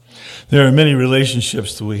There are many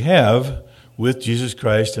relationships that we have with Jesus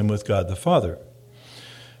Christ and with God the Father.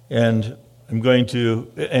 And I'm going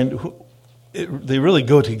to, they really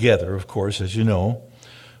go together, of course, as you know,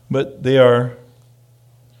 but there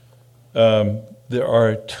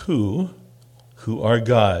are two who are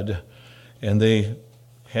God, and they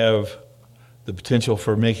have the potential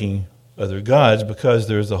for making other gods because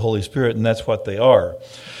there's the Holy Spirit, and that's what they are.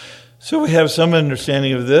 So we have some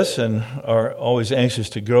understanding of this and are always anxious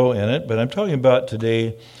to grow in it, but I'm talking about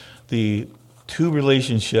today the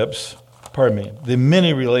the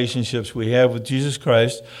many relationships we have with Jesus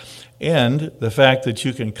Christ, and the fact that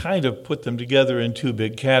you can kind of put them together in two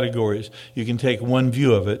big categories. You can take one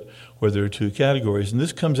view of it where there are two categories. And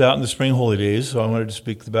this comes out in the spring holy days, so I wanted to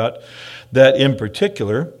speak about that in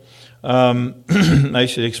particular. I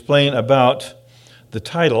should explain about the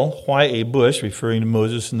title, Why a Bush, referring to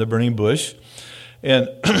Moses and the burning bush. And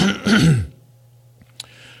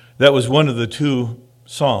that was one of the two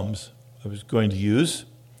psalms I was going to use,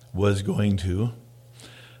 what's the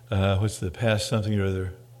past something or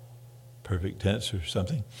other, perfect tense or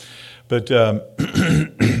something. But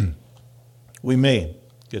we may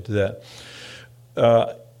get to that.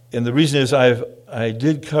 And the reason is I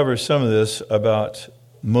did cover some of this about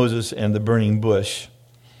Moses and the burning bush.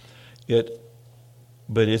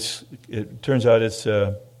 But it turns out it's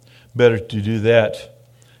better to do that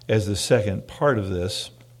as the second part of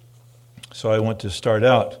this. So I want to start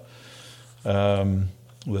out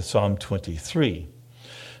with Psalm 23.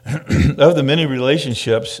 Of the many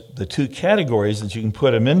relationships, the two categories that you can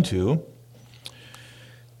put them into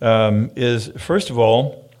is, first of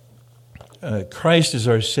all, Christ is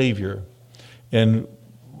our Savior. And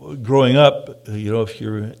growing up,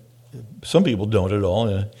 some people don't at all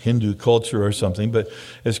in a Hindu culture or something, but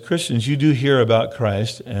as Christians, you do hear about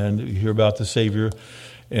Christ, and you hear about the Savior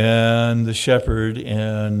and the shepherd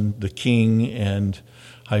and the king and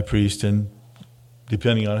high priest, and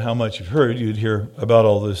depending on how much you've heard, you'd hear about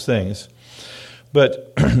all those things.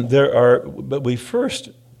 But we first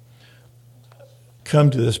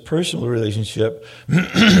come to this personal relationship,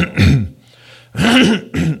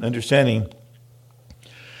 understanding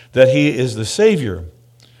that He is the Savior.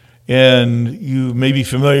 And you may be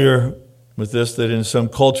familiar with this, that in some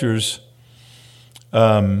cultures,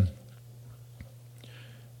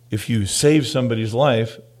 if you save somebody's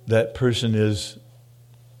life, that person is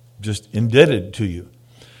just indebted to you.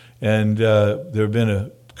 And there have been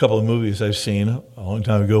a couple of movies I've seen a long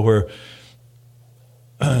time ago where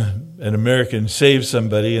an American saved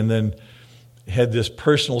somebody and then had this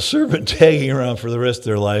personal servant tagging around for the rest of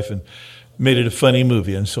their life and made it a funny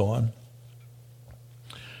movie and so on.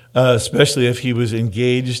 Especially if he was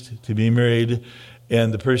engaged to be married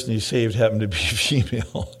and the person he saved happened to be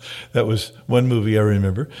female. That was one movie I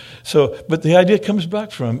remember. So, but the idea comes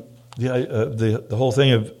back from the whole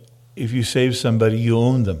thing of, if you save somebody, you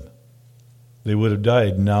own them. They would have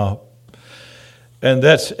died now. And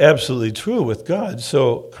that's absolutely true with God.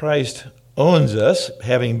 So Christ owns us,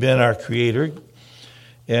 having been our creator.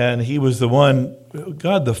 And He was the one,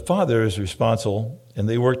 God the Father is responsible, and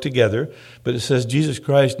they work together. But it says Jesus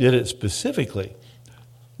Christ did it specifically.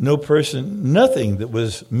 Nothing that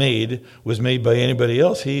was made by anybody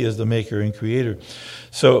else. He is the maker and creator.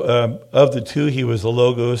 So of the two, He was the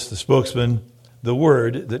Logos, the spokesman, the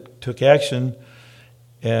Word that took action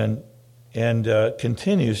and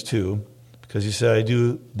continues to, because He said, I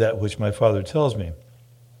do that which my Father tells me.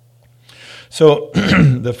 So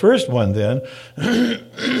the first one then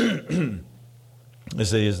is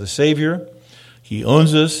that He is the Savior. He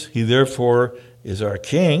owns us. He therefore is our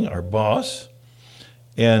King, our boss.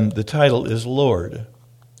 And the title is Lord.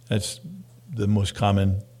 That's the most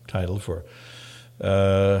common title for,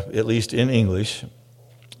 at least in English,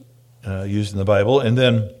 used in the Bible. And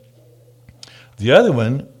then the other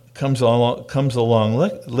one comes along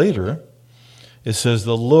later. It says,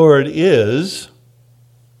 the Lord is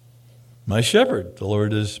my shepherd. The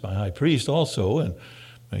Lord is my high priest also, and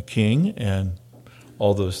my king, and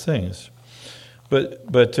all those things. But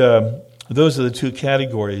those are the two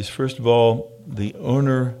categories. First of all, the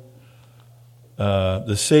owner,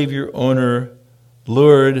 the Savior, owner,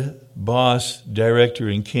 Lord, boss, director,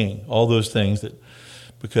 and king. All those things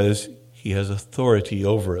because He has authority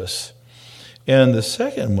over us. And the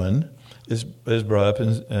second one is brought up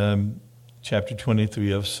in chapter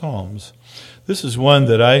 23 of Psalms. This is one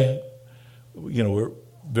that we're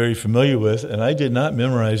very familiar with, and I did not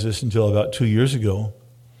memorize this until about 2 years ago.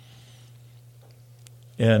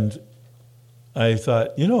 And I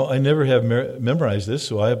thought, I never have memorized this,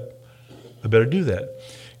 so I better do that.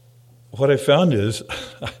 What I found is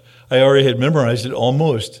I already had memorized it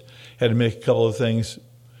almost. Had to make a couple of things,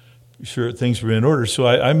 sure things were in order. So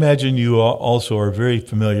I imagine you also are very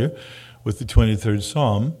familiar with the 23rd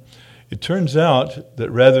Psalm. It turns out that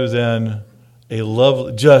rather than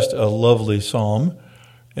just a lovely psalm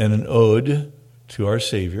and an ode to our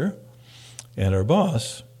Savior and our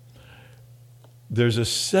boss, there's a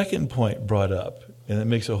second point brought up, and it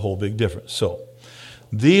makes a whole big difference. So,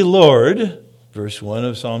 the Lord, verse 1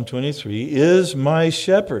 of Psalm 23, is my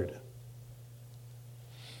shepherd.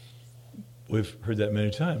 We've heard that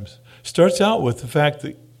many times. Starts out with the fact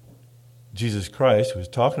that Jesus Christ, who he's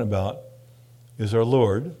talking about, is our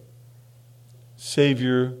Lord,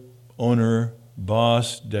 Savior, owner,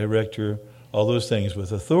 boss, director, all those things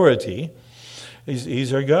with authority.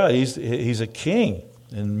 He's our God. He's a king.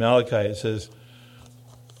 In Malachi it says,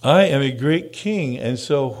 I am a great king, and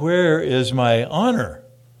so where is my honor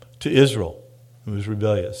to Israel, who is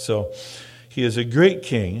rebellious? So he is a great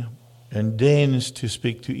king and deigns to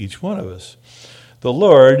speak to each one of us. The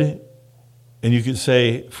Lord, and you could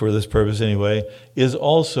say for this purpose anyway, is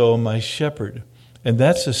also my shepherd. And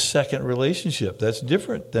that's a second relationship. That's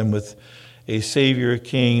different than with a Savior,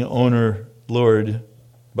 King, owner, Lord,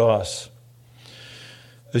 boss.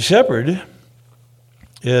 The shepherd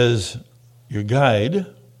is your guide,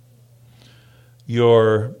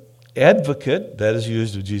 your advocate, that is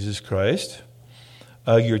used of Jesus Christ,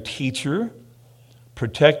 your teacher,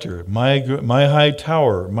 protector, my high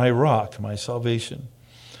tower, my rock, my salvation,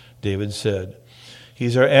 David said.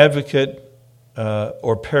 He's our advocate,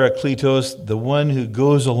 or parakletos, the one who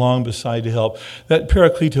goes along beside to help. That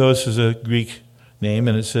parakletos is a Greek name,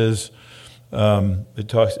 and it says,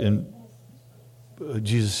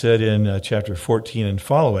 Jesus said in chapter 14 and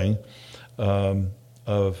following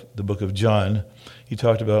of the book of John, he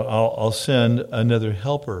talked about, I'll send another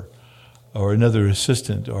helper or another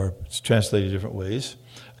assistant, or it's translated different ways.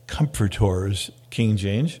 Comforter is King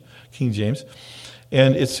James.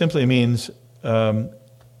 And it simply means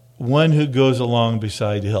one who goes along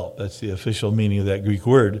beside to help. That's the official meaning of that Greek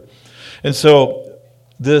word. And so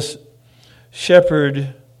this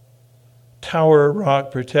shepherd, tower,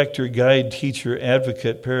 rock, protector, guide, teacher,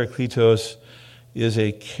 advocate, parakletos, is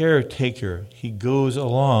a caretaker. He goes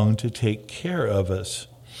along to take care of us.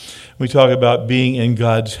 We talk about being in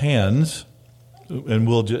God's hands, and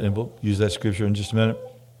we'll use that scripture in just a minute.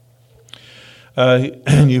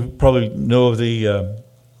 You probably know of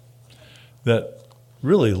that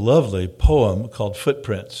really lovely poem called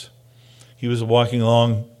Footprints. He was walking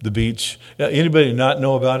along the beach. Anybody not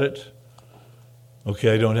know about it?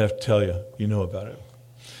 Okay, I don't have to tell you. You know about it.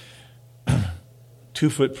 Two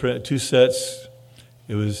sets.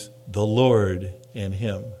 It was the Lord and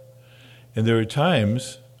him. And there were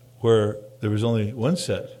times where there was only one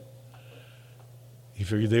set. He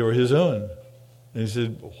figured they were his own. And he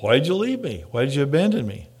said, why'd you leave me? Why did you abandon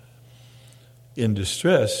me? In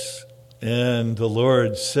distress. And the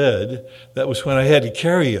Lord said, that was when I had to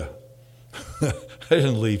carry you. I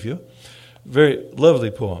didn't leave you. Very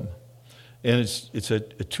lovely poem. And it's a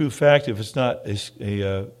true fact if it's not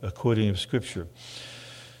a quoting of Scripture.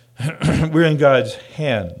 We're in God's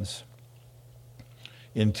hands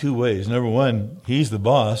in two ways. Number one, he's the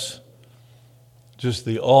boss, just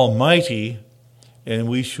the Almighty, and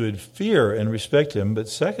we should fear and respect him. But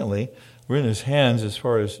secondly, we're in his hands as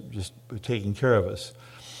far as just taking care of us.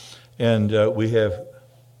 And we have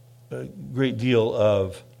a great deal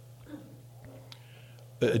of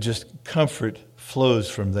just comfort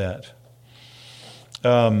flows from that.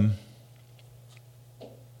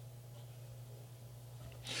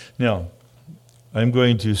 Now, I'm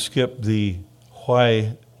going to skip the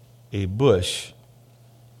why a bush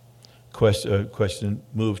question,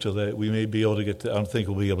 move to that. We may be able to get to, I don't think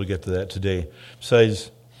we'll be able to get to that today.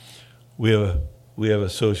 Besides, we have a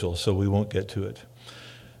social, so we won't get to it.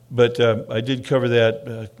 But I did cover that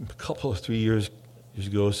a couple of 3 years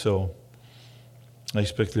ago, so I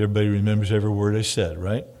expect that everybody remembers every word I said,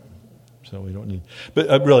 right? So we don't need,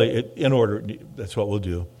 but really, in order, that's what we'll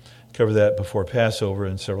do. Cover that before Passover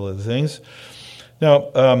and several other things.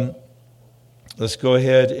 Now, let's go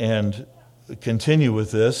ahead and continue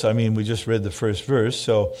with this. I mean, we just read the first verse.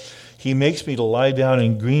 So, he makes me to lie down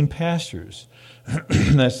in green pastures.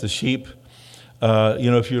 That's the sheep.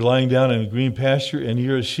 If you're lying down in a green pasture and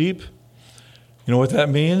you're a sheep, you know what that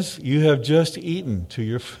means? You have just eaten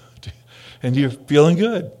and you're feeling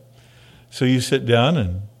good. So you sit down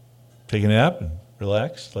and take a nap and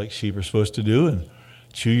relax like sheep are supposed to do, and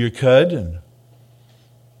chew your cud and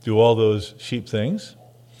do all those sheep things.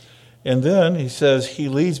 And then he says, he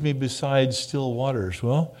leads me beside still waters.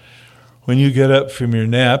 Well, when you get up from your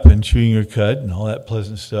nap and chewing your cud and all that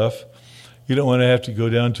pleasant stuff, You don't want to have to go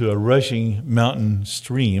down to a rushing mountain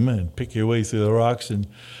stream and pick your way through the rocks. And,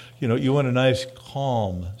 you want a nice,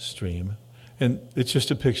 calm stream. And it's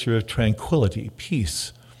just a picture of tranquility,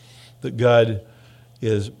 peace, that God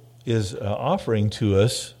is offering to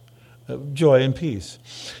us, joy and peace.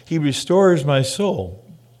 He restores my soul.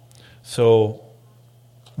 So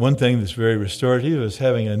one thing that's very restorative is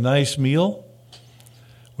having a nice meal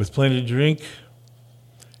with plenty to drink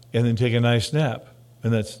and then take a nice nap.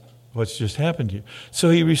 And that's what's just happened to you.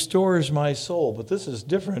 So he restores my soul. But this is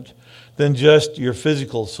different than just your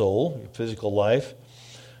physical soul, your physical life.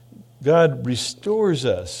 God restores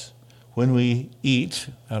us when we eat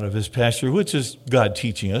out of his pasture, which is God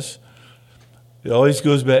teaching us. It always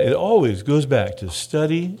goes back to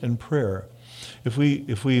study and prayer. If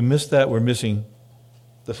we miss that, we're missing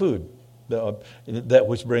the food, that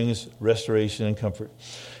which brings restoration and comfort.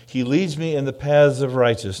 He leads me in the paths of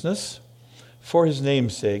righteousness for his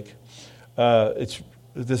name's sake.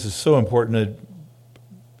 This is so important.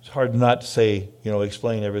 It's hard not to say,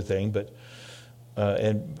 explain everything, but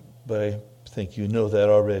I think you know that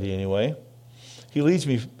already anyway. He leads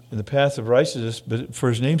me in the path of righteousness, but for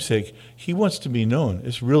his name's sake, he wants to be known.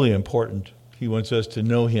 It's really important. He wants us to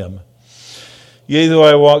know him. Yea, though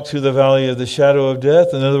I walk through the valley of the shadow of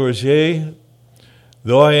death. In other words, yea,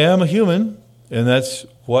 though I am a human, and that's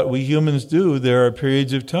what we humans do, there are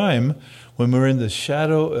periods of time when we're in the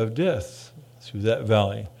shadow of death through that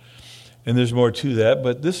valley. And there's more to that,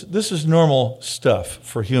 but this is normal stuff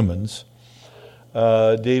for humans.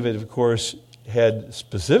 David, of course, had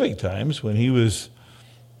specific times when he was,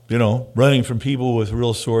 running from people with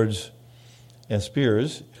real swords and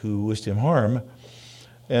spears who wished him harm.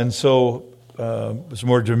 And so it's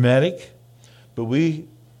more dramatic, but we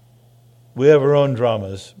have our own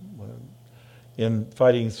dramas in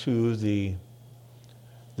fighting through the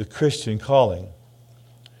Christian calling.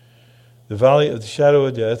 The valley of the shadow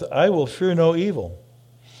of death, I will fear no evil.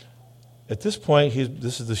 At this point,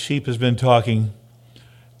 the sheep has been talking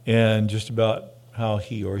and just about how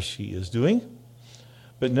he or she is doing.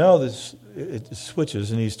 But now it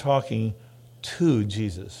switches, and he's talking to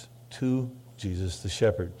Jesus the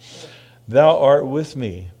shepherd. Thou art with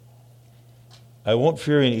me. I won't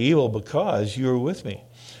fear any evil because you are with me.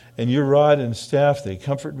 And your rod and staff, they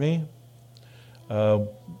comfort me. The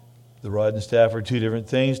rod and staff are two different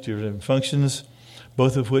things, two different functions,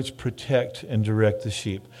 both of which protect and direct the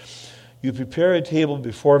sheep. You prepare a table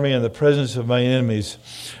before me in the presence of my enemies.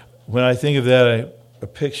 When I think of that, a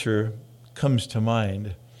picture comes to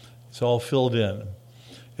mind. It's all filled in.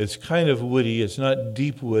 It's kind of woody. It's not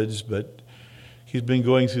deep woods, but he's been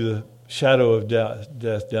going through the shadow of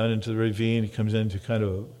death down into the ravine. He comes into kind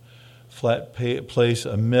of a flat place,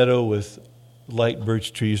 a meadow with light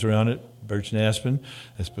birch trees around it, birch and aspen.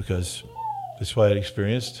 That's why I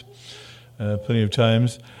experienced plenty of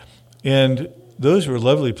times. And those were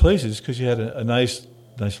lovely places because you had a nice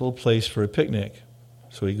little place for a picnic.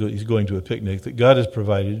 So he's going to a picnic that God has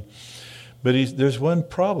provided. But there's one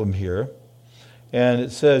problem here, and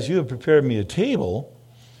it says, you have prepared me a table,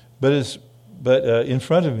 but in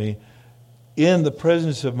front of me, in the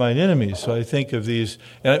presence of mine enemies. So I think of these,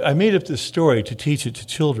 and I made up this story to teach it to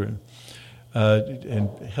children and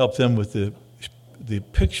help them with the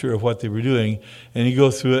picture of what they were doing. And you go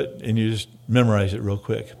through it, and you just memorize it real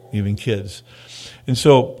quick, even kids. And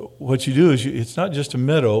so what you do is, it's not just a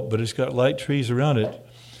meadow, but it's got light trees around it,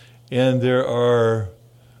 and there are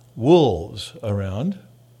wolves around,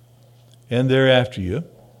 and they're after you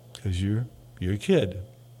because you're a kid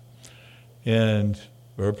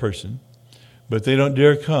or a person, but they don't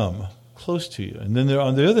dare come close to you. And then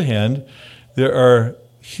on the other hand, there are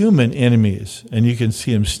human enemies, and you can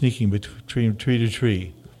see them sneaking between tree to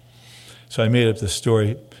tree. So I made up this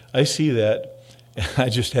story. I see that, and I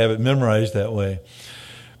just have it memorized that way.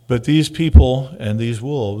 But these people and these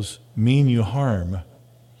wolves mean you harm,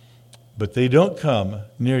 but they don't come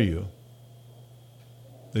near you.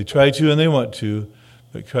 They try to and they want to,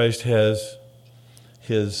 but Christ has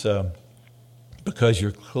his, because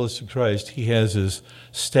you're close to Christ, he has his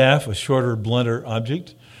staff, a shorter, blunter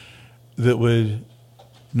object that would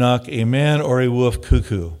knock a man or a wolf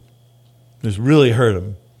cuckoo. Just really hurt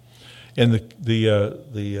him. And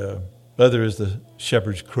the other is the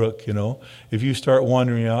shepherd's crook, If you start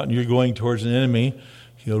wandering out and you're going towards an enemy,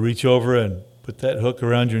 he'll reach over and put that hook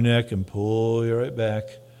around your neck and pull you right back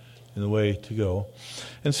in the way to go.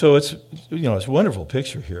 And so it's a wonderful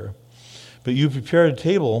picture here. But you prepared a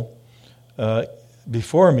table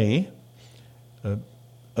before me,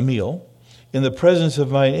 a meal, in the presence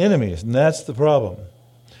of mine enemies. And that's the problem.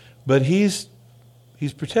 But he's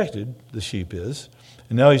protected, the sheep is.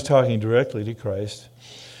 And now he's talking directly to Christ.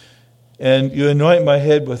 And you anoint my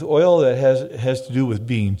head with oil. That has to do with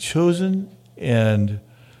being chosen and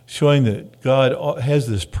showing that God has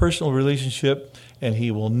this personal relationship, and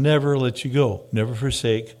he will never let you go, never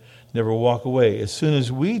forsake, never walk away. As soon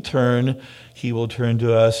as we turn, he will turn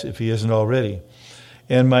to us if he isn't already.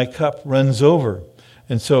 And my cup runs over.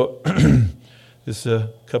 And so it's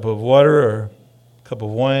a cup of water or a cup of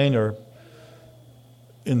wine, or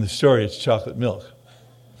in the story it's chocolate milk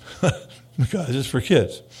because it's for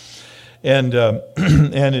kids. And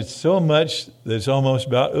and it's so much that it's almost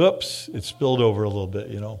about, oops, it spilled over a little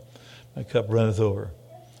bit, My cup runneth over.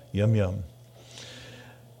 Yum, yum.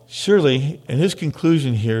 Surely, and his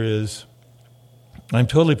conclusion here is, I'm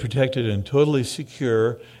totally protected and totally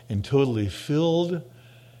secure and totally filled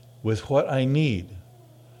with what I need.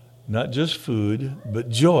 Not just food, but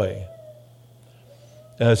joy.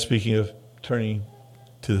 Speaking of turning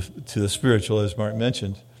to the spiritual, as Mark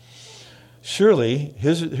mentioned. Surely,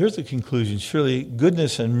 here's the conclusion, surely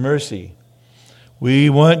goodness and mercy. We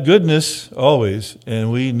want goodness always,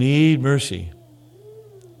 and we need mercy.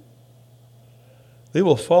 They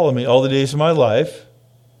will follow me all the days of my life,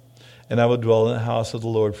 and I will dwell in the house of the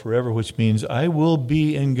Lord forever, which means I will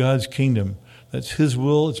be in God's kingdom. That's his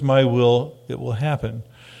will, it's my will, it will happen.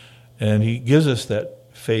 And he gives us that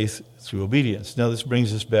faith through obedience. Now this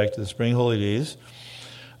brings us back to the spring holy days,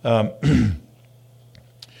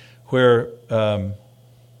 where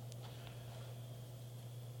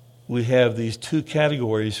we have these two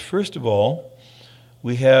categories. First of all,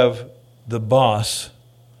 we have the boss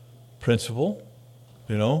principle,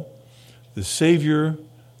 the Savior,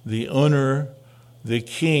 the owner, the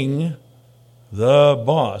King, the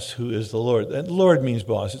boss, who is the Lord. And Lord means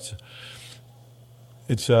boss.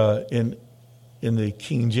 It's in the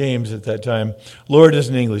King James at that time. Lord is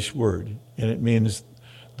an English word, and it means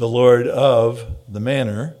the Lord of the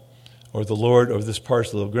manor, or the Lord of this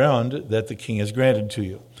parcel of ground that the king has granted to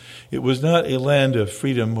you. It was not a land of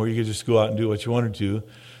freedom where you could just go out and do what you wanted to.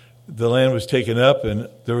 The land was taken up, and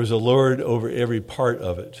there was a Lord over every part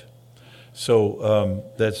of it. So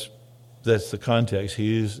that's the context.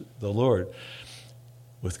 He is the Lord.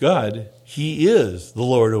 With God, he is the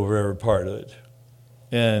Lord over every part of it.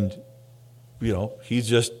 And,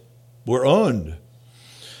 we're owned.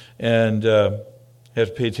 And have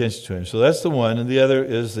to pay attention to him. So that's the one. And the other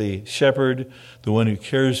is the shepherd, the one who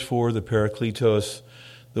cares for, the parakletos,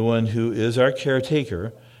 the one who is our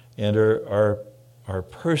caretaker and our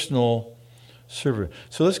personal servant.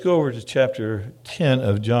 So let's go over to chapter 10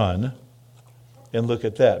 of John and look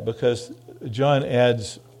at that, because John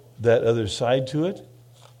adds that other side to it.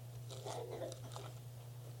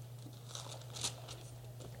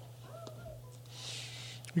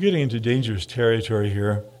 We're getting into dangerous territory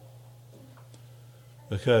here,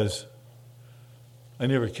 because I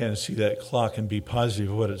never can see that clock and be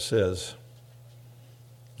positive of what it says.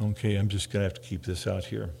 Okay, I'm just going to have to keep this out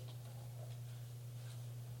here.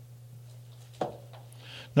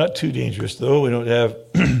 Not too dangerous, though. We don't have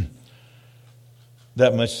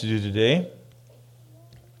that much to do today.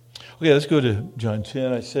 Okay, let's go to John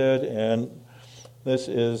 10, I said, and this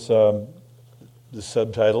is the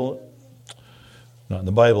subtitle, not in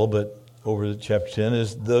the Bible, but over the chapter 10,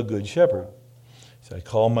 is The Good Shepherd. I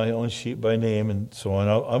call my own sheep by name, and so on.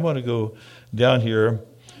 I want to go down here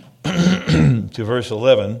to verse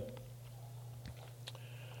 11.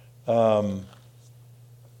 Well,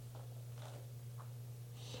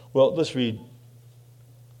 let's read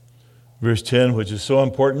verse 10, which is so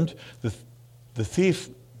important. The thief...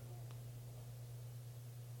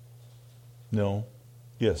 No.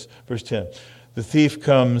 Yes, verse 10. The thief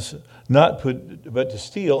comes but to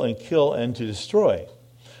steal and kill and to destroy.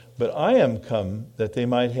 But I am come that they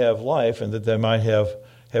might have life, and that they might have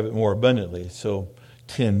it more abundantly. So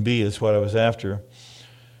 10b is what I was after.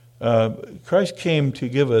 Christ came to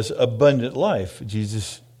give us abundant life.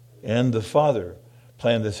 Jesus and the Father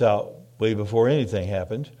planned this out way before anything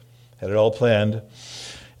happened, had it all planned.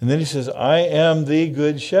 And then he says, I am the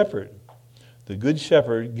good shepherd. The good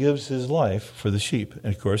shepherd gives his life for the sheep.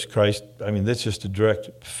 And of course, Christ, that's just a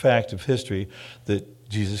direct fact of history, that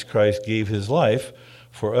Jesus Christ gave his life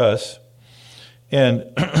for us. And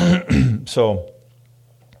so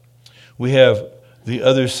we have the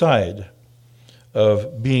other side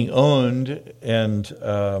of being owned and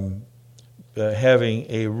having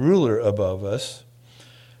a ruler above us,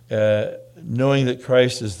 knowing that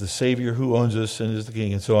Christ is the Savior who owns us and is the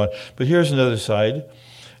King, and so on. But here's another side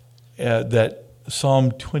that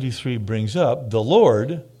Psalm 23 brings up. The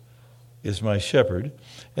Lord is my shepherd.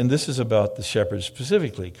 And this is about the shepherd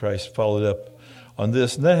specifically. Christ followed up on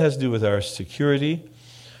this, and that has to do with our security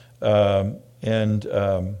and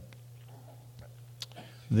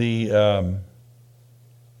and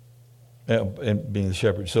being the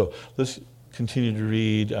shepherd. So let's continue to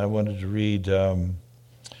read. I wanted to read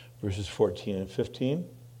verses 14 and 15.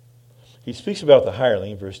 He speaks about the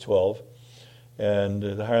hireling, verse 12, and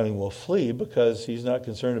the hireling will flee because he's not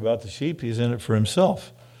concerned about the sheep. He's in it for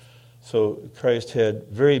himself. So Christ had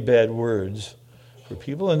very bad words for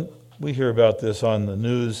people, and we hear about this on the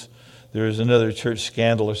news. There is another church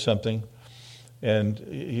scandal or something, and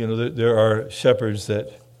there are shepherds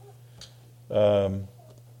that don't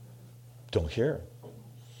care.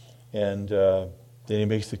 And then he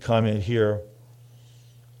makes the comment here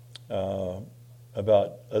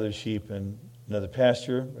about other sheep and another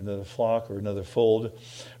pasture, another flock, or another fold.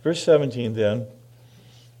 Verse 17 then,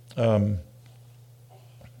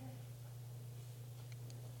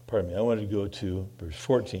 I wanted to go to verse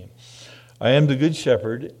 14. I am the good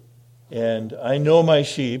shepherd, and I know my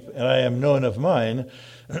sheep, and I am known of mine.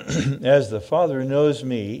 As the Father knows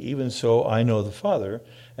me, even so I know the Father,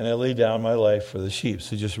 and I lay down my life for the sheep.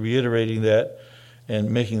 So just reiterating that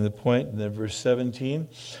and making the point in verse 17.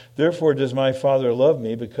 Therefore does my Father love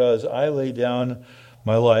me, because I lay down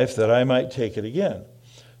my life that I might take it again.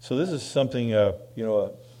 So this is something a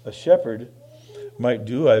shepherd might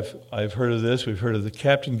do. I've heard of this. We've heard of the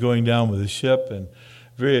captain going down with a ship and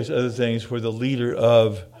various other things where the leader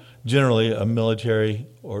of generally a military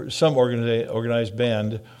or some organized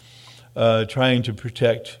band trying to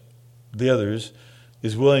protect the others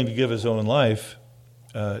is willing to give his own life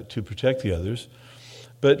to protect the others.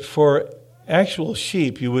 But for actual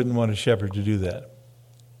sheep, you wouldn't want a shepherd to do that.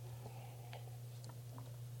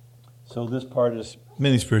 So this part is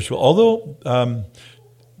mini spiritual. Although a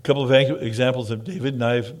couple of examples of David, and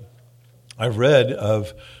I've read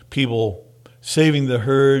of people saving the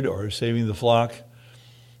herd or saving the flock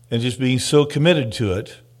and just being so committed to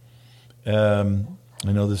it. I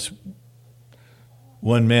know this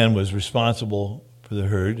one man was responsible for the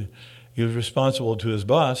herd. He was responsible to his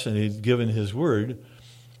boss, and he'd given his word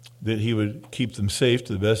that he would keep them safe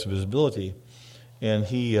to the best of his ability. And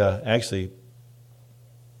he actually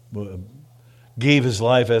gave his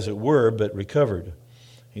life, as it were, but recovered.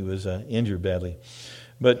 He was injured badly.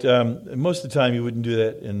 But most of the time you wouldn't do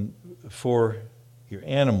that for your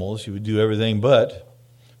animals. You would do everything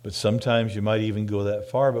but sometimes you might even go that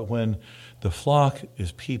far. But when the flock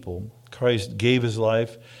is people, Christ gave his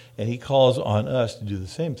life, and he calls on us to do the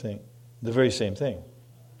same thing, the very same thing.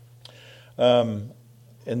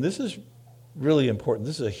 And this is really important.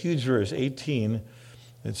 This is a huge verse, 18.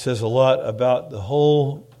 It says a lot about the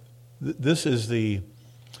whole. This is the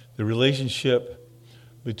relationship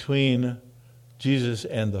between Jesus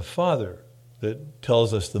and the Father that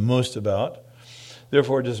tells us the most about.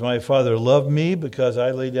 Therefore does my Father love me, because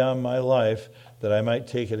I lay down my life that I might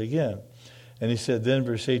take it again. And he said then,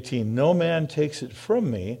 verse 18, no man takes it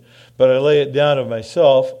from me, but I lay it down of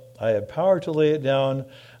myself. I have power to lay it down,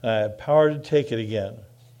 and I have power to take it again.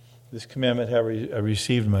 This commandment have I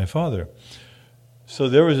received my Father. So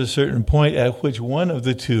there was a certain point at which one of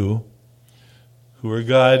the two, who were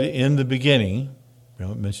God in the beginning,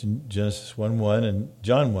 it mentioned Genesis 1:1 and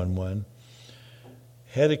John 1:1,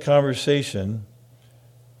 had a conversation,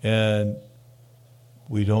 and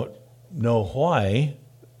we don't know why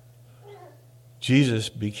Jesus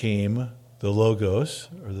became the Logos,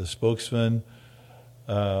 or the spokesman,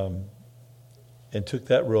 and took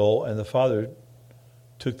that role, and the Father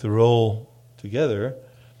took the role together.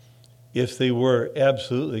 If they were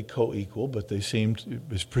absolutely co-equal, but they seemed, it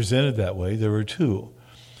was presented that way, there were two.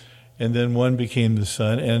 And then one became the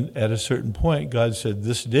Son, and at a certain point, God said,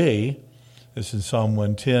 this day, this in Psalm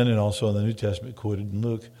 110, and also in the New Testament quoted in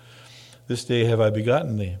Luke, this day have I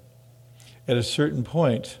begotten thee. At a certain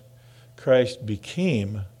point, Christ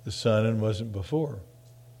became the Son and wasn't before.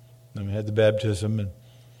 And we had the baptism,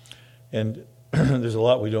 and there's a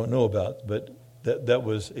lot we don't know about, but that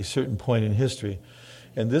was a certain point in history.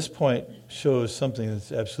 And this point shows something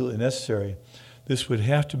that's absolutely necessary. This would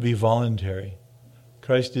have to be voluntary.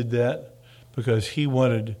 Christ did that because he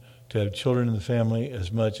wanted to have children in the family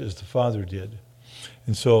as much as the Father did.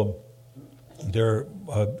 And so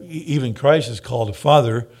even Christ is called a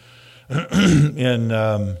father in,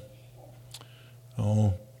 I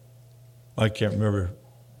can't remember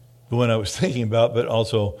the one I was thinking about, but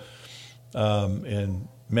also in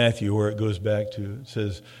Matthew, where it goes back to, it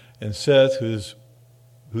says, and Seth, whose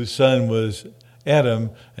son was Adam,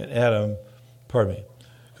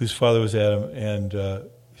 whose father was Adam, and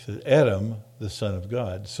he says, Adam, the son of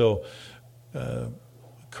God. So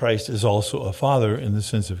Christ is also a father in the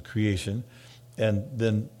sense of creation, and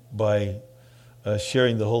then by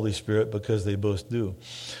sharing the Holy Spirit, because they both do.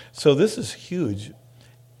 So this is huge.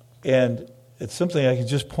 And it's something I can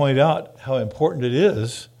just point out how important it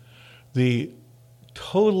is. The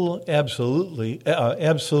total, absolute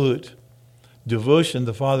devotion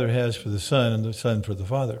the Father has for the Son and the Son for the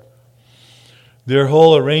Father. Their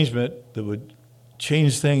whole arrangement that would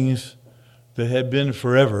change things that had been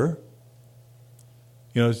forever.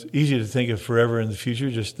 It's easy to think of forever in the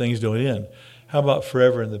future, just things don't end. How about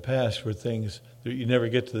forever in the past, where things that you never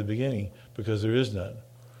get to the beginning because there is none?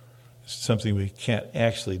 It's something we can't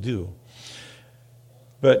actually do.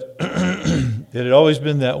 But it had always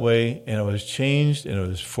been that way, and it was changed, and it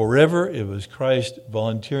was forever. It was Christ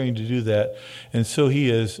volunteering to do that. And so he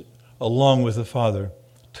is, along with the Father,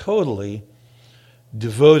 totally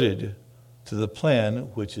devoted to the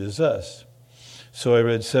plan, which is us. So I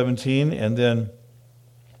read 17, and then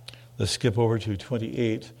let's skip over to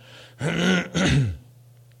 28.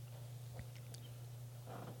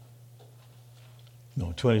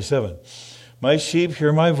 No, 27. My sheep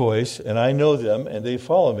hear my voice, and I know them, and they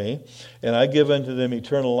follow me, and I give unto them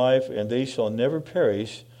eternal life, and they shall never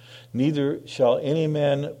perish, neither shall any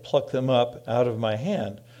man pluck them up out of my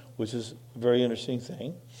hand, which is a very interesting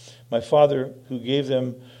thing. My Father who gave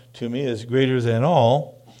them to me is greater than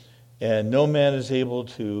all, and no man is able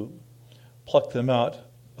to pluck them out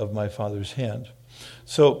of my Father's hand.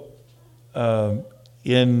 So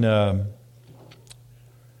in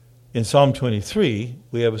Psalm 23,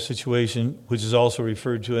 we have a situation which is also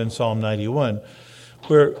referred to in Psalm 91,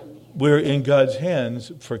 where we're in God's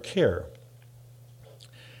hands for care.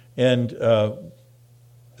 And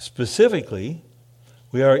specifically,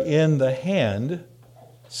 we are in the hand,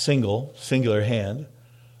 singular hand,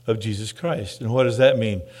 of Jesus Christ. And what does that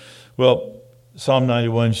mean? Well, Psalm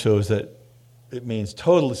 91 shows that it means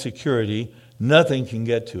total security. Nothing can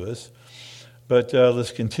get to us. But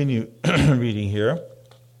let's continue reading here.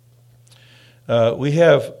 We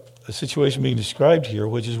have a situation being described here,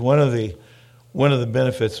 which is one of the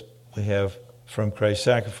benefits we have from Christ's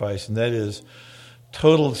sacrifice, and that is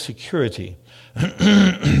total security.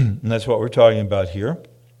 And that's what we're talking about here.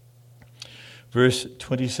 Verse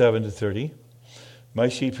 27 to 30. My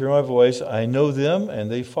sheep hear my voice. I know them, and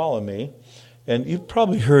they follow me. And you've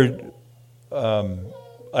probably heard,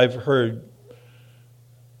 I've heard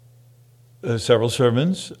several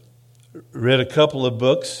sermons, read a couple of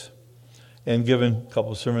books, and given a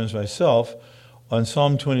couple of sermons myself on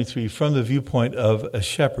Psalm 23 from the viewpoint of a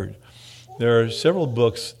shepherd. There are several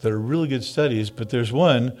books that are really good studies, but there's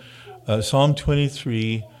one, Psalm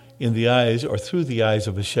 23, in the eyes or through the eyes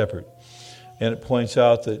of a shepherd. And it points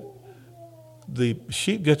out that the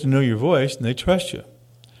sheep get to know your voice and they trust you.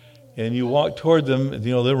 And you walk toward them,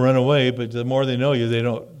 they'll run away, but the more they know you,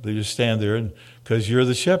 they just stand there because you're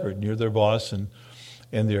the shepherd and you're their boss and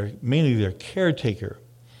they're mainly their caretaker.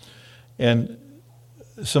 And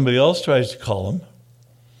somebody else tries to call them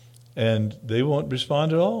and they won't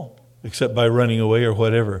respond at all, except by running away or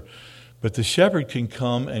whatever. But the shepherd can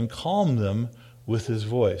come and calm them with his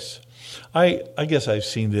voice. I guess I've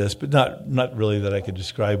seen this, but not really that I could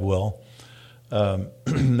describe well.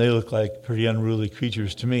 They look like pretty unruly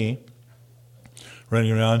creatures to me,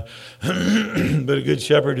 running around. But a good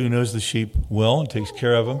shepherd who knows the sheep well and takes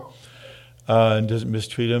care of them and doesn't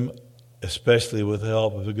mistreat them, especially with the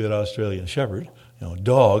help of a good Australian shepherd,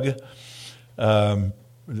 dog,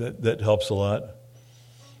 that helps a lot.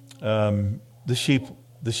 The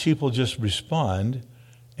sheep will just respond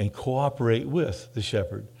and cooperate with the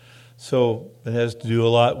shepherd. So it has to do a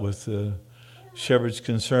lot with the shepherd's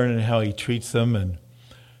concern and how he treats them. And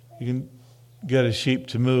you can get a sheep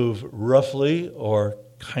to move roughly or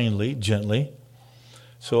kindly, gently.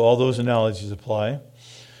 So all those analogies apply.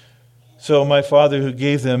 So my Father who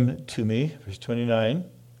gave them to me, verse 29.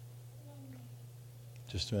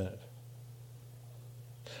 Just a minute.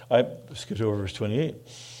 I skipped over verse 28.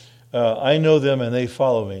 I know them and they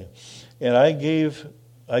follow me. And I give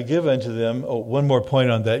unto them, one more point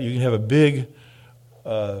on that. You can have a big,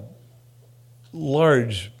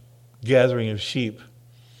 large gathering of sheep,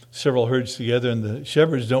 several herds together, and the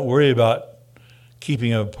shepherds don't worry about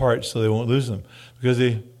keeping them apart so they won't lose them, because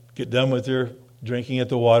they get done with their drinking at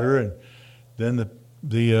the water, and then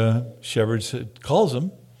the shepherd calls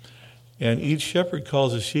them, and each shepherd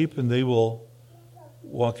calls a sheep, and they will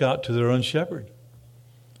walk out to their own shepherd.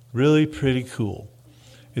 Really pretty cool.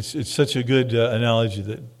 It's such a good analogy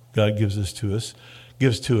that God gives to us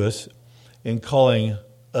in calling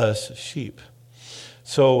us sheep.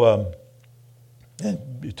 So,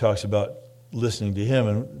 and it talks about listening to him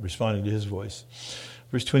and responding to his voice.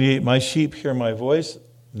 Verse 28, my sheep hear my voice.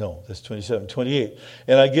 No, that's 27. 28,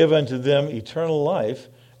 and I give unto them eternal life,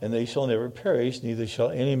 and they shall never perish, neither shall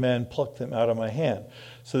any man pluck them out of my hand.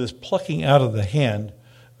 So this plucking out of the hand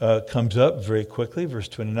comes up very quickly. Verse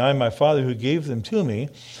 29, my Father who gave them to me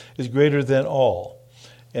is greater than all,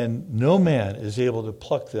 and no man is able to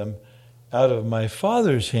pluck them out of my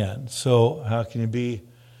Father's hand. So how can you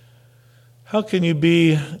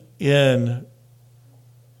be in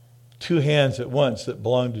two hands at once that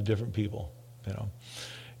belong to different people?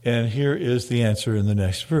 And here is the answer in the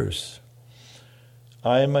next verse.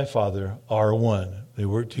 I and my Father are one. They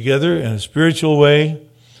work together in a spiritual way,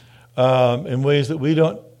 in ways that we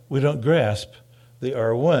don't grasp. They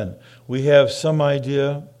are one. We have some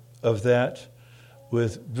idea of that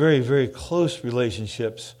with very, very close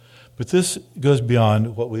relationships, but this goes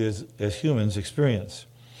beyond what we as humans experience.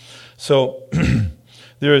 So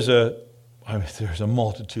there's a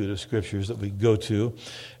multitude of scriptures that we go to,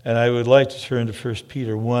 and I would like to turn to 1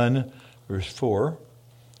 Peter 1, verse 4,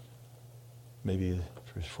 maybe the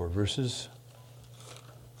first 4 verses.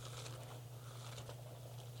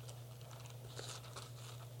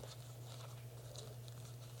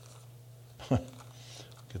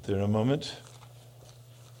 Get there in a moment.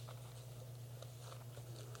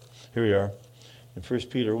 Here we are, in 1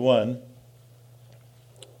 Peter 1,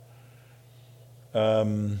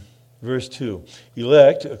 verse 2.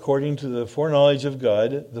 Elect according to the foreknowledge of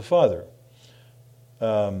God the Father.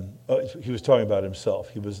 He was talking about himself.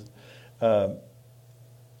 He was,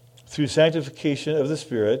 through sanctification of the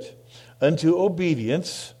Spirit, unto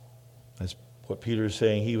obedience. That's what Peter is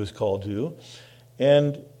saying he was called to.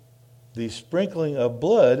 And the sprinkling of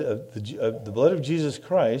blood, of the blood of Jesus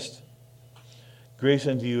Christ, grace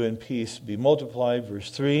unto you and peace be multiplied,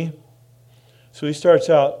 verse 3. So he starts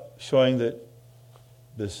out showing that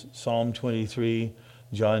this Psalm 23,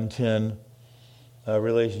 John 10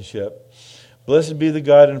 relationship. Blessed be the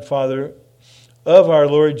God and Father of our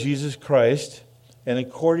Lord Jesus Christ, and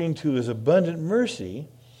according to his abundant mercy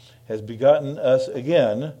has begotten us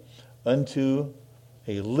again unto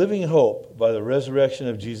a living hope by the resurrection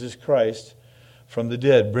of Jesus Christ from the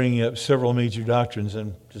dead, bringing up several major doctrines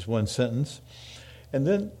in just one sentence. And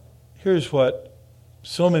then here's what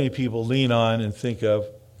so many people lean on and think of,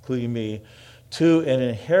 including me, to an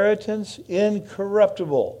inheritance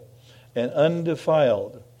incorruptible and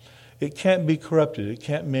undefiled. It can't be corrupted. It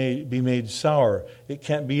can't be made sour. It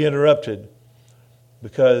can't be interrupted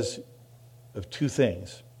because of two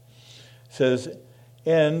things. It says,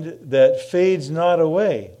 and that fades not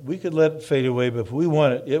away. We could let it fade away, but if we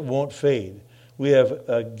want it, it won't fade. We have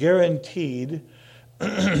a guaranteed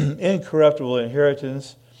incorruptible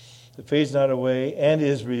inheritance that fades not away and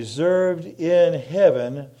is reserved in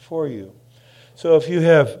heaven for you. So if you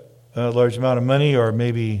have a large amount of money or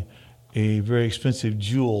maybe a very expensive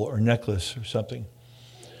jewel or necklace or something,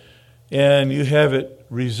 and you have it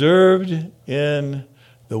reserved in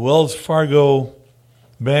the Wells Fargo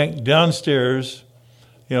bank downstairs,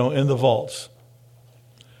 in the vaults,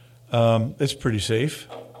 it's pretty safe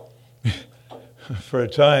for a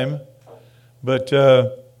time. But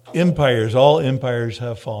all empires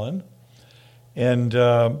have fallen, and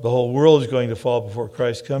the whole world is going to fall before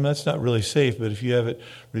Christ comes. That's not really safe, but if you have it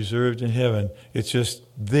reserved in heaven, it's just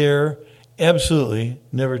there, absolutely,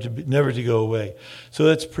 never to go away. So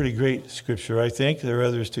that's pretty great scripture, I think. There are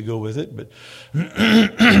others to go with it, but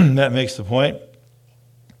that makes the point.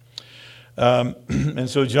 And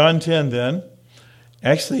so John 10 then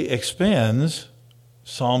actually expands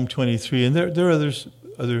Psalm 23, and there are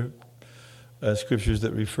other scriptures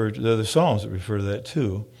that refer to the other Psalms that refer to that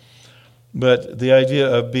too. But the idea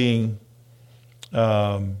of being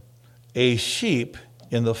a sheep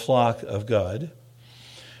in the flock of God.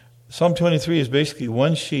 Psalm 23 is basically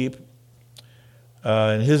one sheep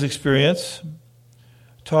in his experience,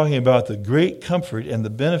 talking about the great comfort and the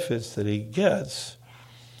benefits that he gets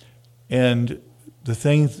and the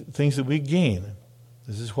things that we gain.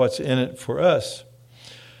 This is what's in it for us.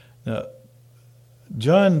 Now,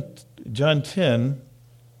 John 10,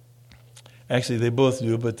 actually they both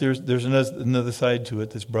do, but there's another side to it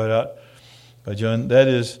that's brought out by John. That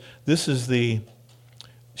is, this is the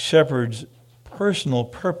shepherd's personal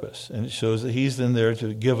purpose, and it shows that he's in there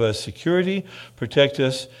to give us security, protect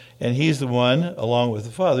us, and he's the one, along with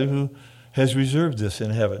the Father, who has reserved this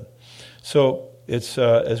in heaven. So it's,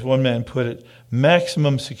 as one man put it,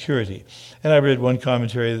 maximum security. And I read one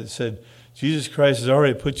commentary that said, Jesus Christ has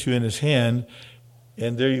already put you in his hand,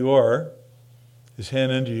 and there you are, his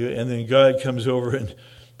hand under you, and then God comes over and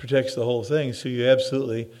protects the whole thing. So you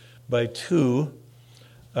absolutely, by two,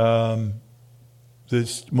 the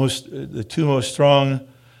two most strong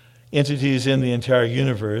entities in the entire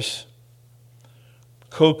universe,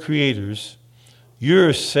 co-creators,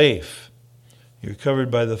 you're safe. You're covered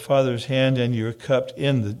by the Father's hand, and you're cupped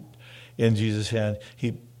in Jesus' hand.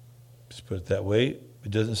 He, let's put it that way,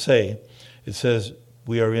 It doesn't say. It says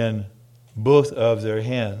we are in both of their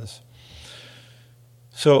hands.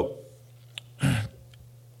 So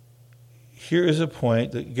here is a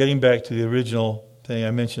point that, getting back to the original thing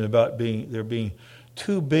I mentioned about there being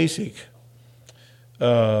two basic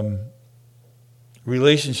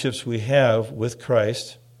relationships we have with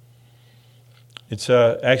Christ. It's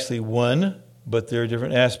actually one, but there are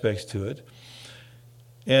different aspects to it.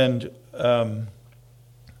 And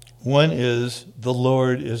one is, the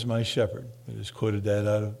Lord is my shepherd. I just quoted that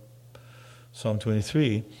out of Psalm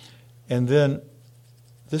 23. And then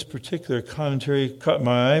this particular commentary caught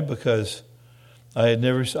my eye because I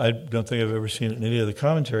don't think I've ever seen it in any other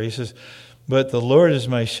commentary. He says, but the Lord is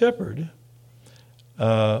my shepherd.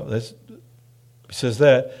 He says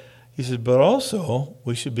that. He said, but also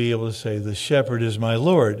we should be able to say, the shepherd is my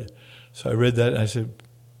Lord. So I read that and I said,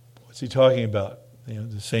 what's he talking about?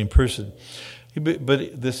 The same person.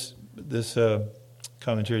 But this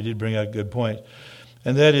commentary did bring out a good point,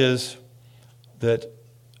 and that is that,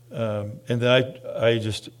 and then I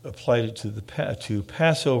just applied it to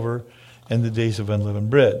Passover and the days of unleavened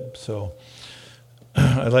bread. So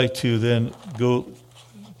I'd like to then go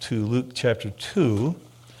to Luke chapter 2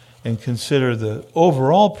 and consider the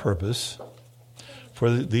overall purpose for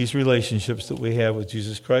these relationships that we have with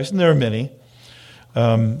Jesus Christ, and there are many,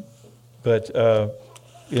 but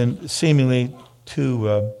in seemingly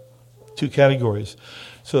two categories.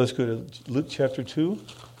 So let's go to Luke chapter 2.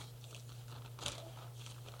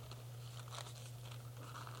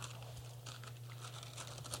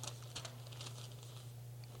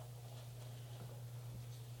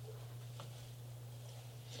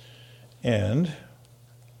 And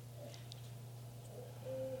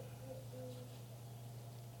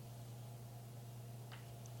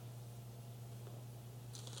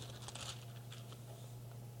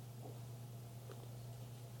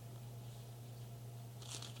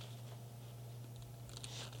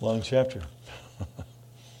long chapter.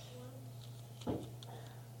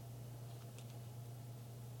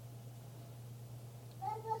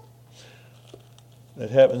 That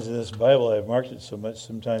happens in this Bible. I've marked it so much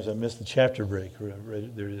sometimes I miss the chapter break.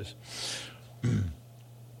 Right, there it is.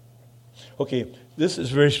 Okay, this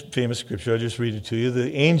is a very famous scripture. I'll just read it to you.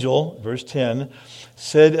 The angel, verse 10,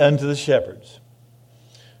 said unto the shepherds,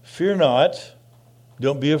 fear not,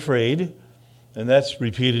 don't be afraid. And that's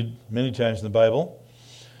repeated many times in the Bible.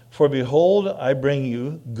 For behold, I bring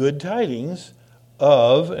you good tidings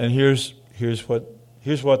of, and here's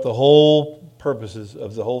what the whole purposes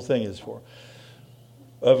of the whole thing is for,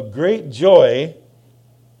 of great joy,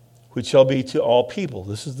 which shall be to all people.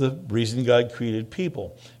 This is the reason God created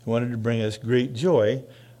people. He wanted to bring us great joy,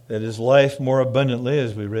 that is life more abundantly,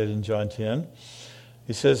 as we read in John 10.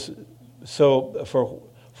 He says, so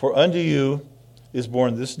for unto you is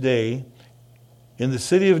born this day in the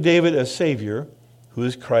city of David a Savior, who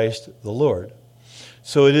is Christ the Lord.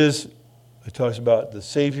 So it talks about the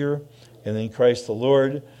Savior and then Christ the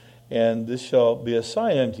Lord, and this shall be a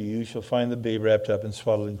sign unto you. You shall find the babe wrapped up in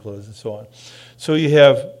swaddling clothes, and so on. So you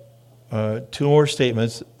have two more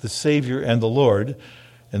statements, the Savior and the Lord,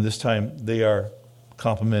 and this time they are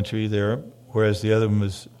complementary there, whereas the other one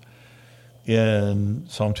was in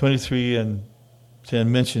Psalm 23 and 10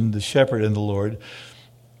 mentioned the shepherd and the Lord.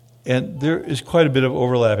 And there is quite a bit of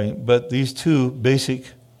overlapping, but these two basic,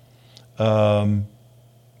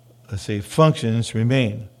 functions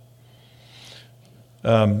remain.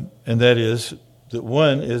 And that is that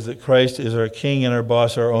one is that Christ is our King and our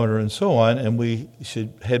boss, our owner, and so on, and we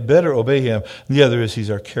had better obey him. And the other is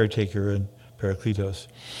he's our caretaker and Parakletos.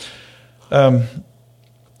 This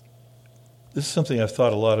is something I've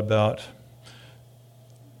thought a lot about.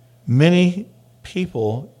 Many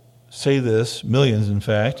people say this, millions in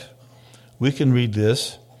fact. We can read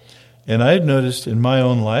this, and I've noticed in my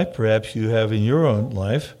own life, perhaps you have in your own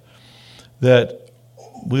life, that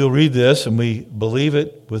we'll read this and we believe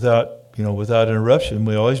it without interruption.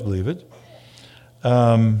 We always believe it.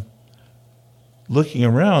 Looking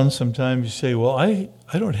around, sometimes you say, well, I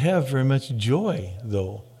don't have very much joy,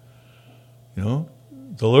 though.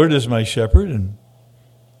 The Lord is my shepherd, and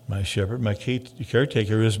my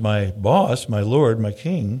caretaker is my boss, my Lord, my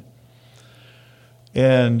King.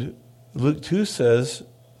 And Luke 2 says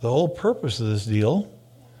the whole purpose of this deal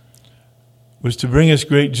was to bring us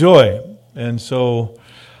great joy. And so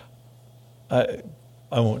I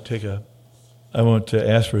won't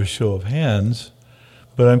ask for a show of hands,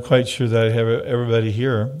 but I'm quite sure that I have everybody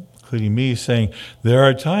here, including me, saying there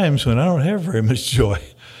are times when I don't have very much joy.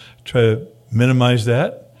 Try to minimize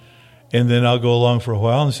that, and then I'll go along for a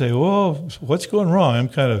while and say, "Whoa, what's going wrong?"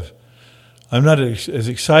 I'm not as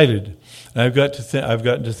excited. And I've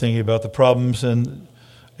gotten to thinking about the problems and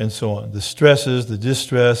and so on. The stresses, the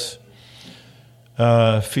distress,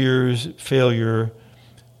 fears, failure,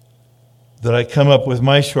 that I come up with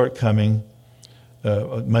my shortcoming,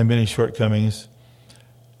 my many shortcomings,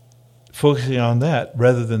 focusing on that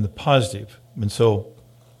rather than the positive. And so,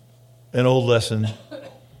 an old lesson,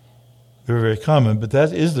 very, very common, but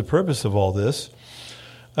that is the purpose of all this.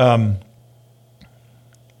 Psalm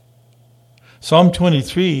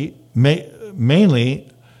 23 mainly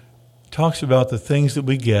talks about the things that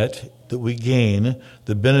we get, that we gain,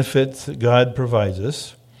 the benefits that God provides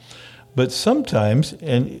us. But sometimes,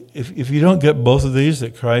 and if you don't get both of these,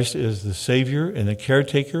 that Christ is the Savior and the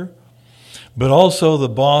caretaker, but also the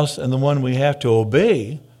boss and the one we have to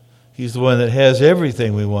obey, he's the one that has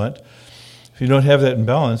everything we want. If you don't have that in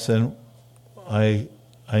balance, then I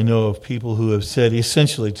know of people who have said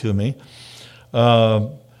essentially to me, I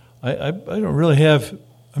don't really have,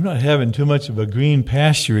 I'm not having too much of a green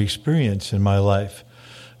pasture experience in my life,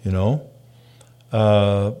 you know.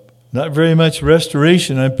 Not very much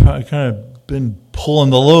restoration. I've kind of been pulling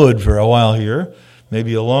the load for a while here,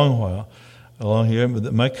 maybe a long while along here,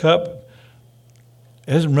 but my cup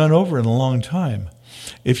hasn't run over in a long time.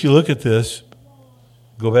 If you look at this,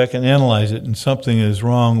 go back and analyze it, and something is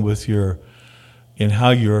wrong with in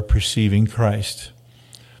how you're perceiving Christ.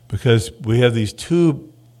 Because we have these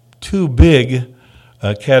two big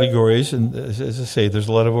categories, and as I say, there's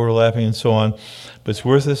a lot of overlapping and so on, but it's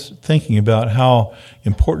worth us thinking about how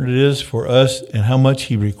important it is for us and how much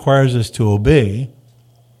he requires us to obey,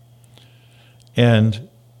 and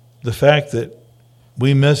the fact that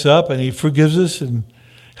we mess up and he forgives us and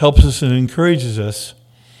helps us and encourages us.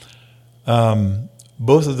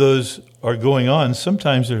 Both of those are going on.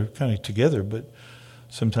 Sometimes they're kind of together, but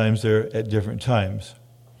sometimes they're at different times.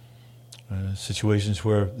 Situations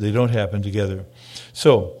where they don't happen together.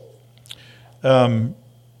 So, the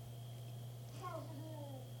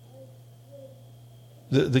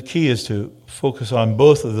key is to focus on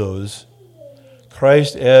both of those.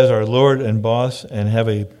 Christ as our Lord and boss, and have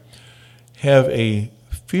a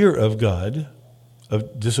fear of God,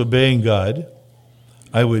 of disobeying God.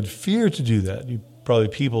 I would fear to do that. Probably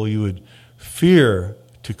people you would fear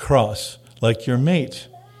to cross, like your mate,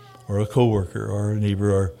 or a coworker, or a neighbor,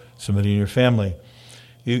 or somebody in your family.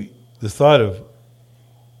 The thought of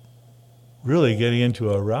really getting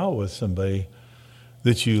into a row with somebody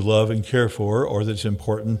that you love and care for, or that's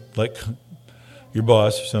important, like your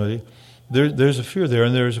boss or somebody, there's a fear there,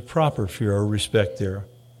 and there's a proper fear or respect there.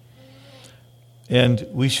 And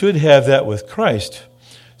we should have that with Christ.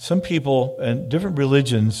 Some people and different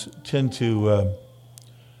religions tend to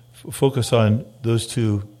focus on those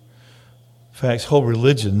two facts. Whole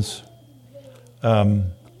religions,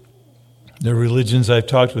 there are religions, I've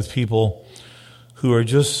talked with people who are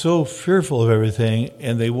just so fearful of everything,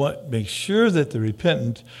 and they want to make sure that they're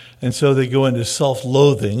repentant, and so they go into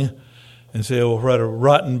self-loathing and say, "Oh, what a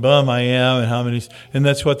rotten bum I am," and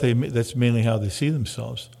that's mainly how they see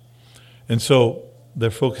themselves. And so they're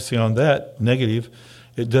focusing on that negative.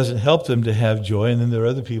 It doesn't help them to have joy. And then there are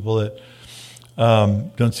other people that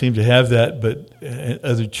don't seem to have that, but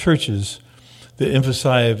other churches that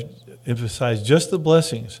emphasize just the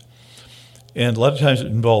blessings. And a lot of times it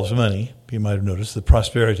involves money. You might have noticed the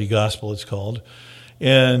prosperity gospel, it's called.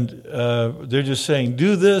 And they're just saying,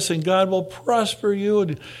 do this and God will prosper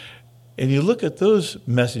you. And you look at those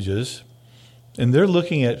messages, and they're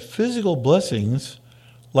looking at physical blessings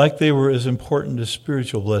like they were as important as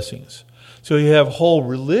spiritual blessings. So you have whole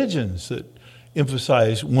religions that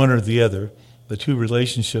emphasize one or the other, the two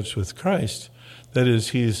relationships with Christ. That is,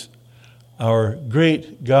 he's our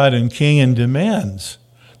great God and King and demands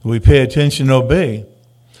that we pay attention and obey.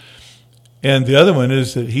 And the other one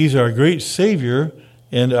is that he's our great Savior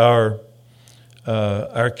and our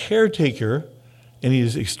caretaker, and he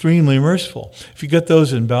is extremely merciful. If you get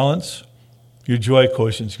those in balance, your joy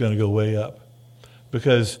quotient is going to go way up.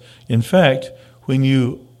 Because, in fact, when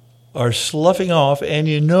you are sloughing off, and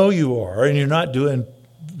you know you are, and you're not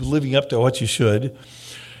living up to what you should,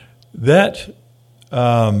 that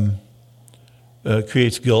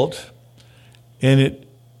creates guilt, and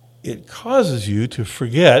it causes you to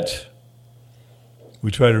forget.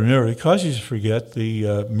 We try to remember, it causes you to forget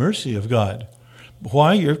the mercy of God.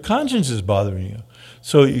 Why? Your conscience is bothering you.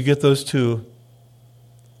 So you get those two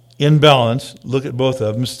in balance, look at both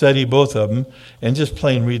of them, study both of them, and just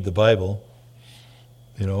plain read the Bible.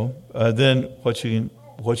 Then what you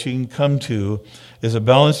can come to is a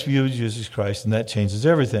balanced view of Jesus Christ, and that changes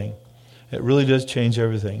everything. It really does change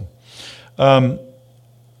everything. The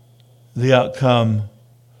outcome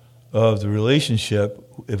of the relationship,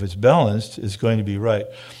 if it's balanced, is going to be right.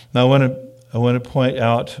 Now, I want to point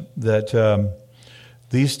out that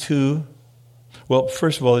these two, well,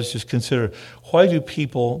 first of all, let's just consider, why do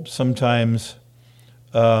people sometimes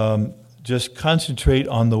just concentrate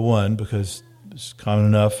on the one, because it's common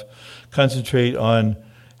enough, concentrate on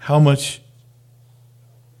how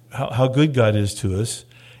good God is to us,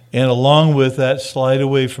 and along with that slide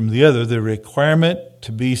away from the other, the requirement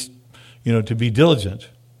to be diligent.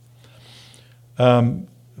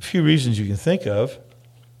 A few reasons you can think of.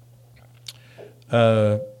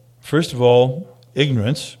 First of all,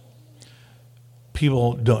 ignorance.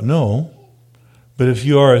 People don't know, but if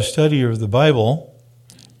you are a studier of the Bible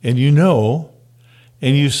and you know,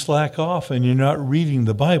 and you slack off and you're not reading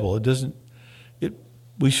the Bible,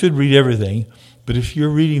 we should read everything, but if you're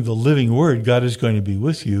reading the living Word, God is going to be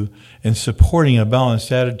with you and supporting a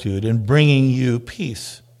balanced attitude and bringing you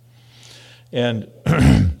peace. And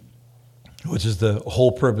which is the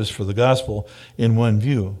whole purpose for the gospel in one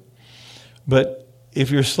view. But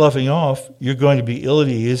if you're sloughing off, you're going to be ill at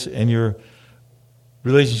ease, and your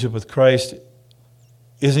relationship with Christ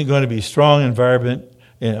isn't going to be strong and vibrant,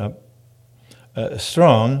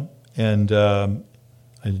 strong and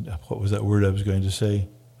what was that word I was going to say?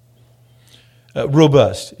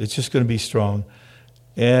 Robust. It's just going to be strong,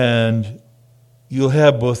 and you'll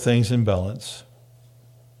have both things in balance.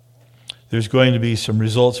 There's going to be some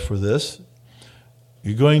results for this.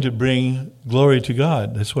 You're going to bring glory to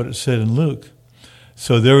God. That's what it said in Luke.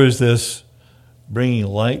 So there is this bringing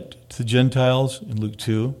light to the Gentiles in Luke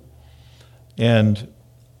 2. And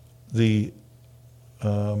let's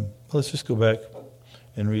just go back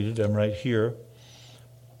and read it. I'm right here.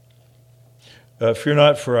 Fear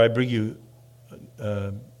not, for I bring you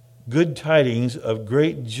good tidings of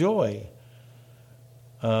great joy,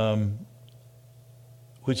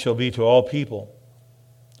 which shall be to all people.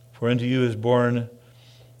 For unto you is born,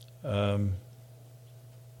 having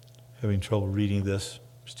trouble reading this,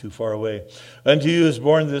 it's too far away. Unto you is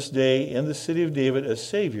born this day in the city of David a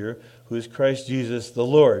Savior, who is Christ Jesus the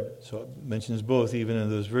Lord. So it mentions both even in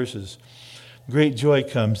those verses. Great joy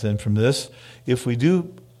comes then from this. If we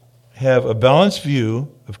do have a balanced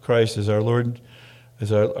view of Christ as our Lord,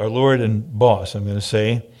 our Lord and boss, I'm going to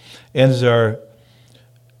say, and as our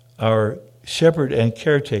shepherd and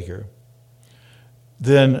caretaker,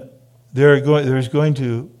 then there's going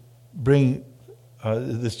to bring,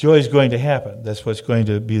 this joy is going to happen. That's what's going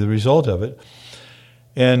to be the result of it.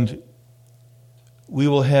 And we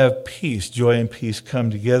will have peace. Joy and peace come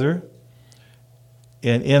together.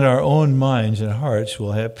 And in our own minds and hearts,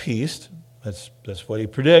 we'll have peace. That's what he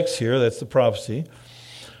predicts here. That's the prophecy.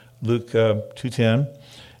 Luke 2:10.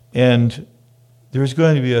 And there's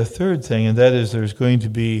going to be a third thing, and that is there's going to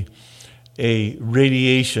be a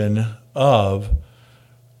radiation of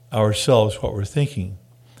ourselves, what we're thinking,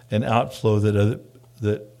 an outflow that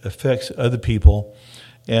affects other people,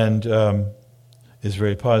 and is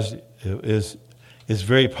very positive. Is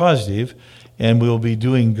very positive, and we'll be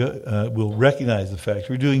doing. We'll recognize the fact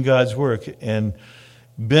we're doing God's work and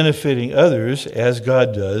benefiting others as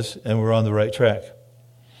God does, and we're on the right track.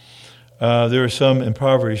 There are some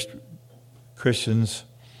impoverished Christians.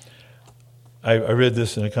 I read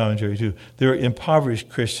this in a commentary too. There are impoverished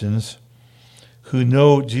Christians who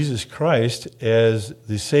know Jesus Christ as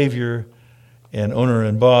the Savior and owner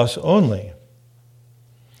and boss only,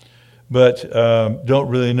 but don't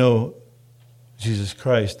really know Jesus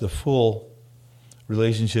Christ. The full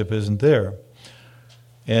relationship isn't there.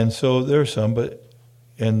 And so there are some,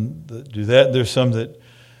 there's some that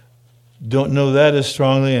don't know that as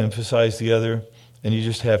strongly and emphasize the other, and you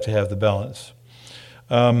just have to have the balance.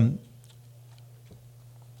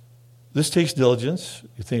 This takes diligence.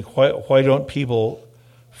 You think, why don't people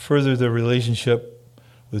further their relationship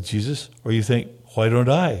with Jesus? Or you think, why don't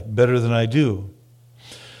I better than I do?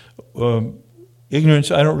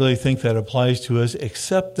 Ignorance, I don't really think that applies to us,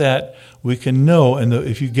 except that we can know, and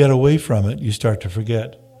if you get away from it, you start to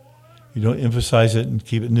forget. You don't emphasize it and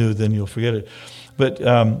keep it new, then you'll forget it. But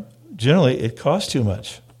generally, it costs too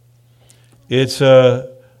much. It's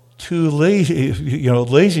too lazy.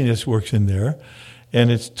 Laziness works in there,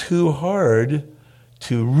 and it's too hard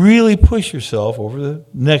to really push yourself over the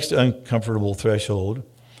next uncomfortable threshold.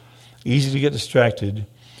 Easy to get distracted,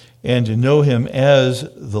 and to know Him as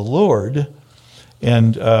the Lord.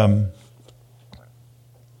 And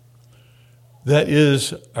that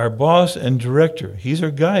is our boss and director. He's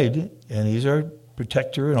our guide, and He's our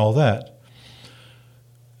protector and all that.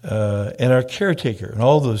 And our caretaker and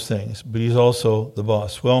all those things. But He's also the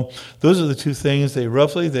boss. Well, those are the two things. They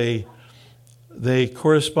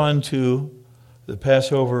correspond to the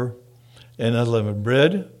Passover and unleavened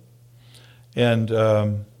bread. And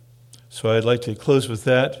so I'd like to close with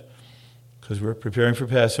that, because we're preparing for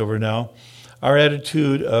Passover now. our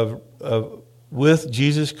attitude of with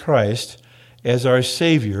Jesus Christ as our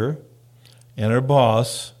Savior and our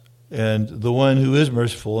boss and the one who is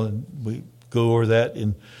merciful, and we go over that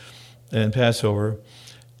in Passover.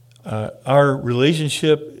 Our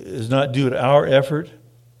relationship is not due to our effort.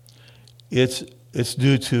 It's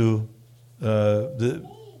due to the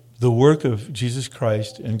work of Jesus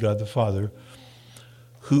Christ and God the Father,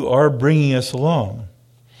 who are bringing us along.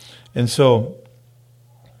 And so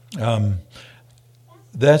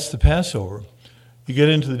that's the Passover. You get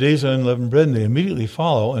into the days of unleavened bread, and they immediately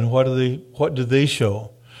follow. And what do they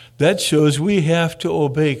show? That shows we have to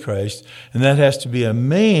obey Christ, and that has to be a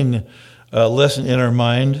main lesson in our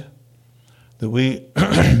mind, that we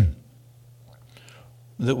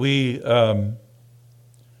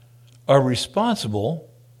are responsible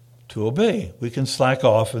to obey. We can slack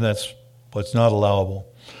off, and that's what's not allowable.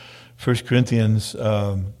 1 Corinthians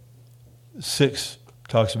 6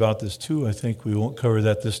 talks about this too. I think we won't cover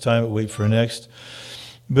that this time, but wait for next.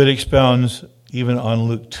 But it expounds even on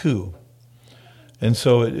Luke 2. And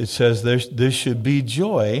so it says there should be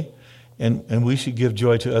joy, and we should give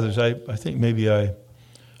joy to others. I think maybe I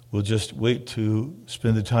will just wait to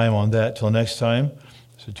spend the time on that till next time.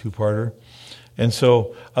 It's a two-parter. And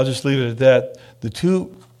so I'll just leave it at that. The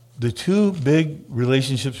two big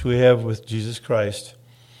relationships we have with Jesus Christ,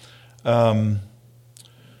 the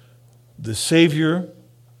Savior,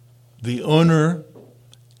 the owner,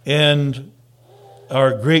 and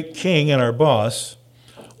our great king and our boss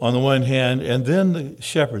on the one hand, and then the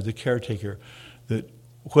shepherd, the caretaker, that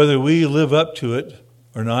whether we live up to it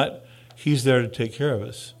or not, he's there to take care of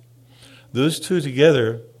us. Those two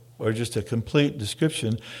together are just a complete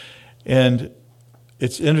description. And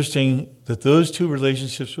it's interesting that those two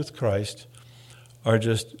relationships with Christ are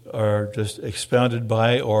just expounded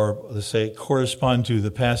by, or let's say correspond to,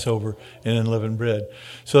 the Passover and unleavened bread.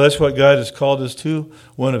 So that's what God has called us to,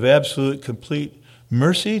 one of absolute, complete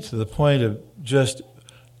mercy to the point of just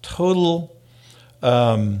total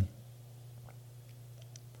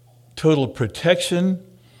protection,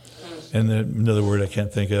 and then another word I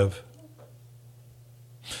can't think of.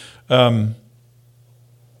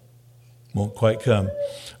 Won't quite come,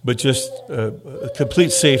 but just a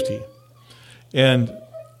complete safety. And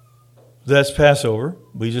that's Passover.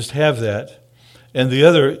 We just have that. And the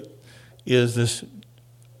other is this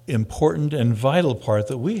important and vital part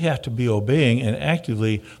that we have to be obeying and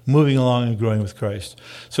actively moving along and growing with Christ.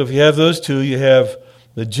 So if you have those two, you have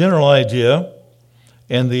the general idea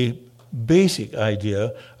and the basic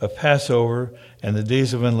idea of Passover and the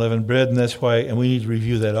days of unleavened bread, and that's why, and we need to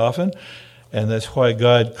review that often, and that's why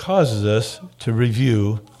God causes us to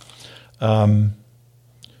review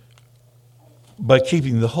by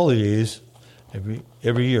keeping the holy days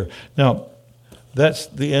every year. Now, that's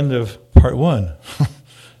the end of part one.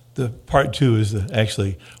 The part two is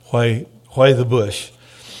actually why the bush.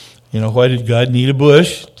 Why did God need a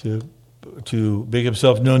bush to make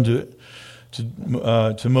himself known to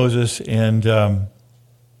Moses, and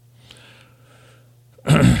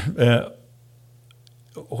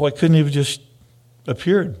why couldn't he have just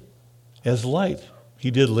appeared as light?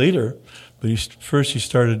 He did later, but first he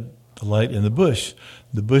started the light in the bush.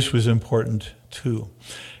 The bush was important too.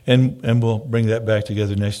 And we'll bring that back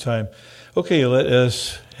together next time. Okay, let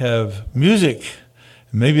us have music.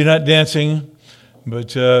 Maybe not dancing,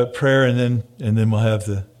 but prayer, and then we'll have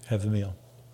the meal.